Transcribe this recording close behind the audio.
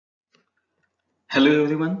Hello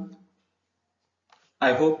everyone,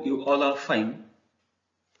 I hope you all are fine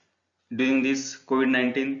during this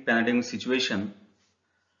COVID-19 pandemic situation.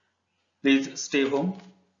 Please stay home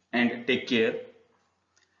and take care.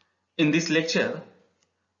 In this lecture,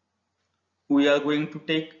 we are going to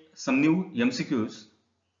take some new MCQs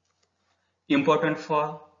important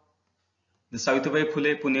for the Savitribai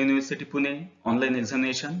Phule Pune University Pune online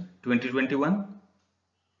examination 2021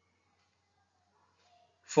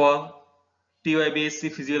 for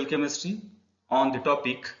TYBSc Physical Chemistry on the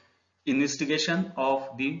topic investigation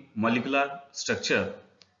of the molecular structure.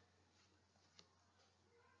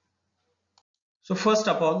 So first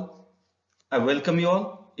of all, I welcome you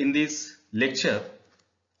all in this lecture.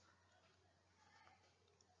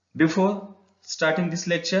 Before starting this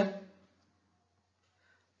lecture,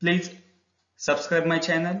 please subscribe my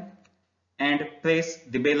channel and press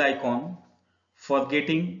the bell icon for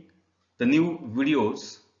getting the new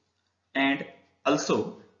videos, and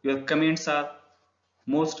also your comments are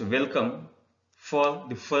most welcome for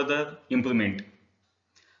the further improvement.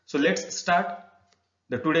 So let's start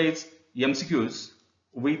the today's MCQs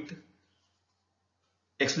with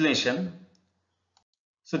explanation.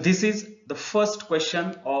 So this is the first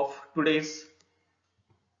question of today's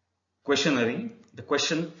questionnaire. The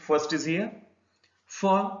question first is here.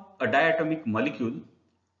 For a diatomic molecule,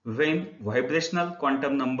 when vibrational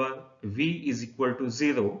quantum number V is equal to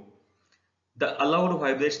 0, the allowed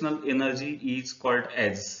vibrational energy is called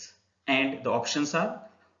as, and the options are,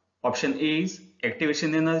 option A is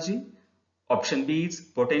activation energy, option B is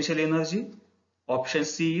potential energy, option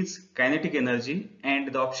C is kinetic energy,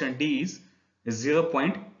 and the option D is 0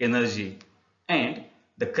 point energy. And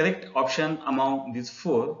the correct option among these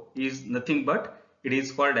four is nothing but it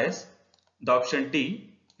is called as the option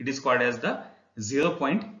D. It is called as the 0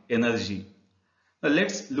 point energy. Now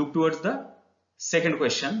let's look towards the second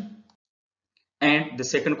question, and the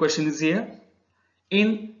second question is here.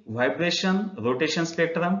 In vibration rotation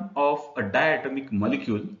spectrum of a diatomic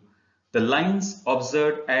molecule, the lines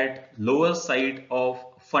observed at lower side of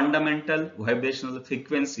fundamental vibrational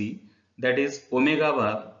frequency, that is omega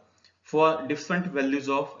bar, for different values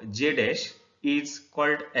of J dash is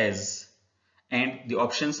called as, and the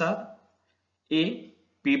options are A,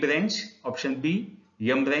 P branch, option B,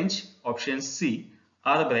 M branch, option C,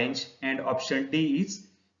 R branch, and option D is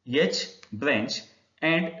H branch.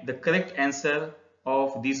 And the correct answer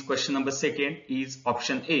of this question number second is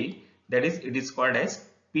option A, that is it is called as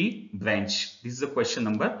P branch. This is the question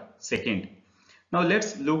number second. Now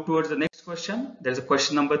let's look towards the next question. There is a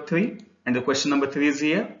question number 3, and the question number 3 is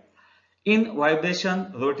here. In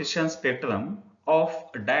vibration rotation spectrum of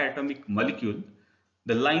a diatomic molecule,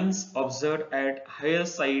 the lines observed at higher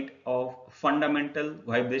side of fundamental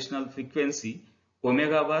vibrational frequency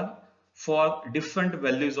omega bar for different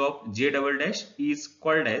values of J double dash is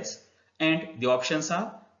called as, and the options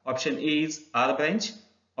are, option A is R branch,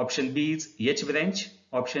 option B is H branch,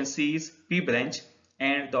 option C is P branch,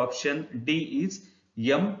 and the option D is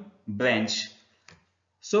M branch.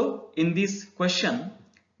 So in this question,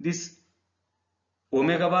 this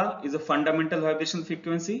omega bar is a fundamental vibrational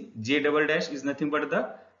frequency, J double dash is nothing but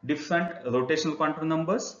the different rotational quantum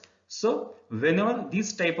numbers. So whenever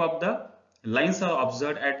this type of the lines are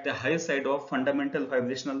observed at the higher side of fundamental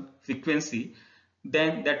vibrational frequency,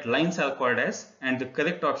 then that lines are called as, and the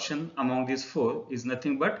correct option among these four is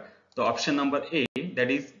nothing but the option number A, that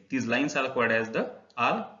is these lines are called as the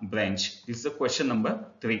R branch. This is the question number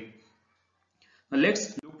 3. Now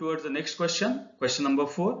let's look towards the next question, question number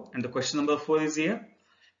 4, and the question number 4 is here.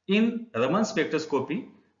 In Raman spectroscopy,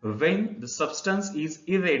 when the substance is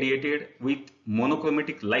irradiated with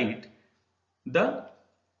monochromatic light, the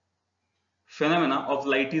phenomena of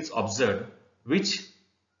light is observed. Which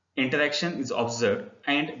interaction is observed?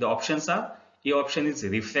 And the options are, A option is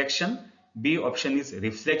refraction, B option is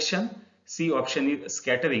reflection, C option is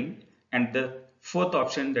scattering, and the fourth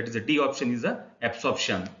option, that is the D option, is the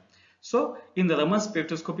absorption. So in the Raman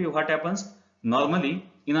spectroscopy, what happens? Normally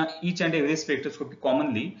in each and every spectroscopy,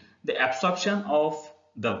 commonly the absorption of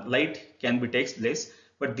the light can be takes place,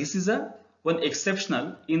 but this is a one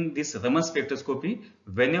exceptional in this Raman spectroscopy.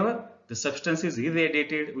 Whenever the substance is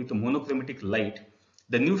irradiated with monochromatic light,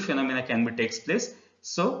 the new phenomena can be takes place.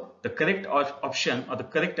 So the correct option or the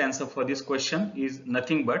correct answer for this question is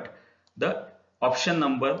nothing but the option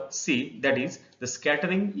number C, that is the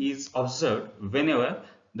scattering is observed whenever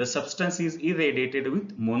the substance is irradiated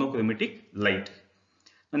with monochromatic light.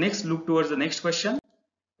 Now next look towards the next question,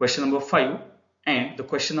 question number 5, and the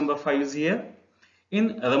question number 5 is here.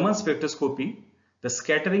 In Raman spectroscopy, the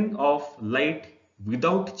scattering of light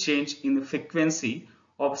without change in the frequency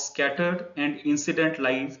of scattered and incident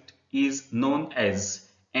light is known as,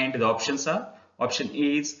 and the options are: option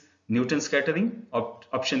A is Newton scattering,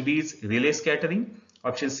 option B is Rayleigh scattering,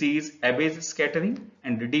 option C is Abbe scattering,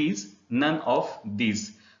 and D is none of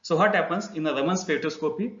these. So what happens in a Raman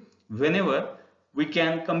spectroscopy, whenever we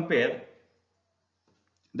can compare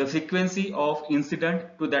the frequency of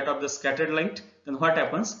incident to that of the scattered light, then what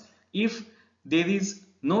happens? If there is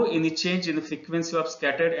no any change in the frequency of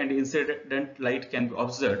scattered and incident light can be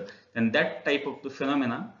observed, then that type of the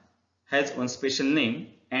phenomena has one special name,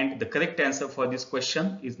 and the correct answer for this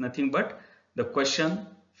question is nothing but the question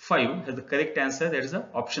 5 has the correct answer, that is the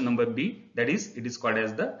option number B, that is it is called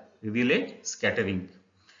as the Rayleigh scattering.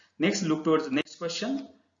 Next, look towards the next question,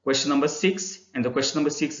 question number 6, and the question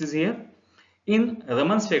number 6 is here. In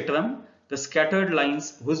Raman spectrum, the scattered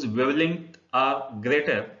lines whose wavelength are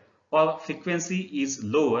greater or frequency is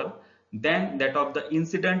lower than that of the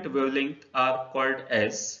incident wavelength are called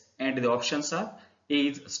as, and the options are: A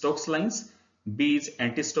is Stokes lines, B is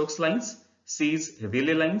anti-Stokes lines, C is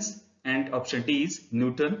Rayleigh lines, and option D is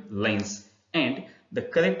Newton lines. And the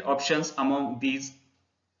correct options among these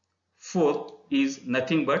four is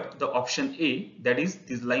nothing but the option A, that is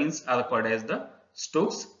these lines are called as the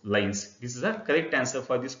Stokes lines. This is the correct answer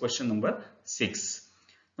for this question number 6.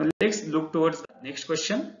 Now let's look towards the next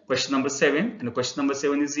question, question number 7, and the question number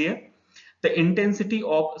 7 is here. The intensity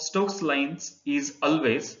of Stokes lines is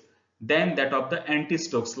always than that of the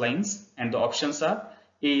anti-Stokes lines, and the options are: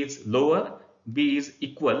 A is lower, B is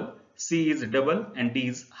equal, C is double, and D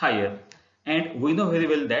is higher. And we know very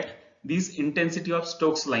well that this intensity of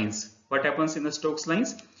Stokes lines, what happens in the Stokes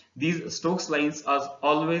lines? These Stokes lines are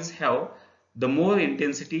always have the more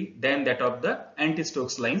intensity than that of the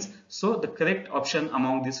anti-Stokes lines. So the correct option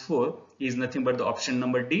among these four is nothing but the option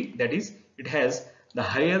number D, that is it has the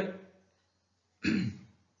higher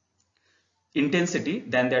intensity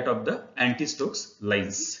than that of the anti-Stokes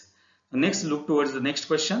lines. Next, look towards the next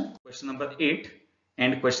question, question number 8,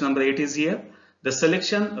 and question number 8 is here. The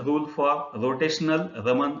selection rule for rotational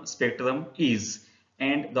Raman spectrum is,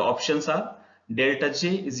 and the options are: delta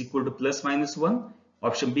J is equal to plus minus 1,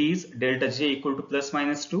 option B is delta J equal to plus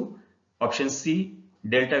minus 2, option C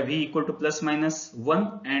delta V equal to plus minus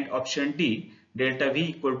 1, and option D delta V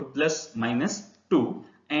equal to plus minus 2.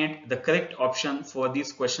 And the correct option for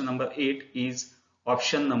this question number 8 is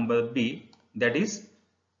option number B, that is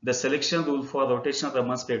the selection rule for rotational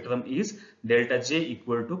Raman spectrum is delta J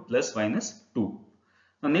equal to plus minus 2.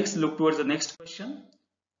 Now next, look towards the next question,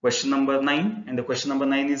 question number 9, and the question number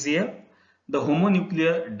 9 is here. The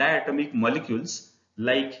homonuclear diatomic molecules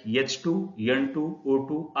like H2, N2,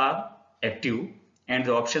 O2 are active, and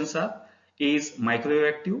the options are: A is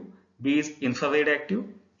microwave active, B is infrared active,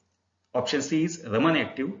 option C is Raman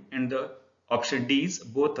active, and the option D is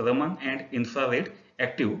both Raman and infrared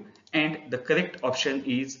active. And the correct option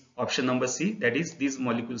is option number C, that is these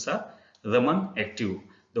molecules are Raman active.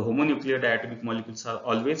 The homonuclear diatomic molecules are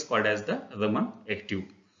always called as the Raman active.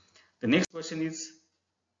 The next question is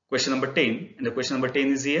question number 10, and the question number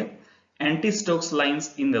 10 is here. Anti-Stokes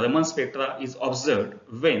lines in the Raman spectra is observed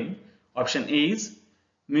when option A is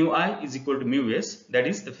mu I is equal to mu S, that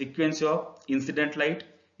is the frequency of incident light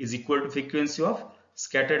is equal to frequency of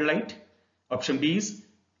scattered light. Option B is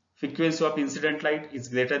frequency of incident light is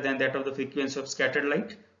greater than that of the frequency of scattered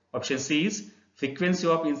light. Option C is frequency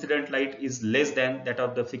of incident light is less than that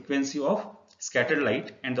of the frequency of scattered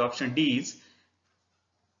light, and the option D is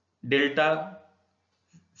delta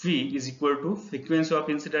V is equal to frequency of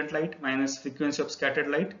incident light minus frequency of scattered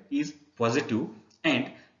light is positive.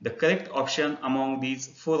 And the correct option among these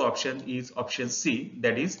four options is option C,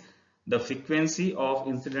 that is the frequency of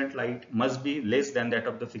incident light must be less than that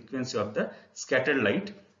of the frequency of the scattered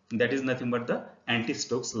light, that is nothing but the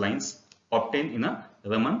anti-Stokes lines obtained in a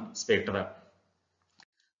Raman spectra.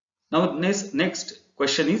 Now next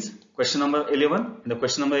question is question number 11, and the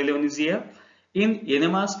question number 11 is here. In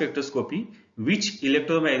NMR spectroscopy, which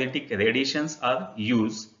electromagnetic radiations are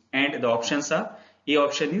used? And the options are: A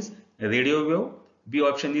option is radio wave, B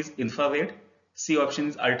option is infrared, C option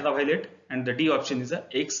is ultraviolet, and the D option is a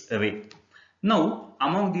X-ray. Now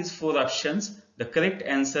among these four options, the correct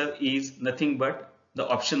answer is nothing but the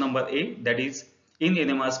option number A, that is in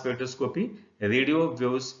NMR spectroscopy radio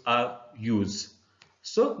waves are used.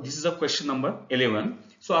 So this is a question number 11.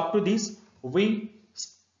 So up to this we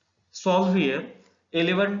solve here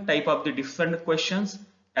 11 type of the different questions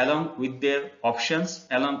along with their options,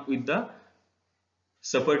 along with the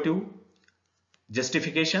supportive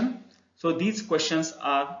justification. So these questions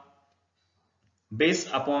are based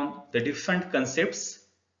upon the different concepts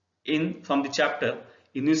from the chapter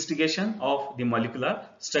investigation of the molecular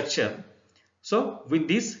structure. So with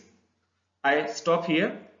this I stop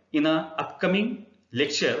here. in a upcoming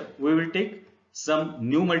lecture, we will take some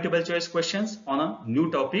new multiple choice questions on a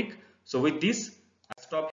new topic. So with this, I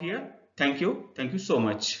stop here. Thank you. Thank you so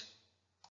much.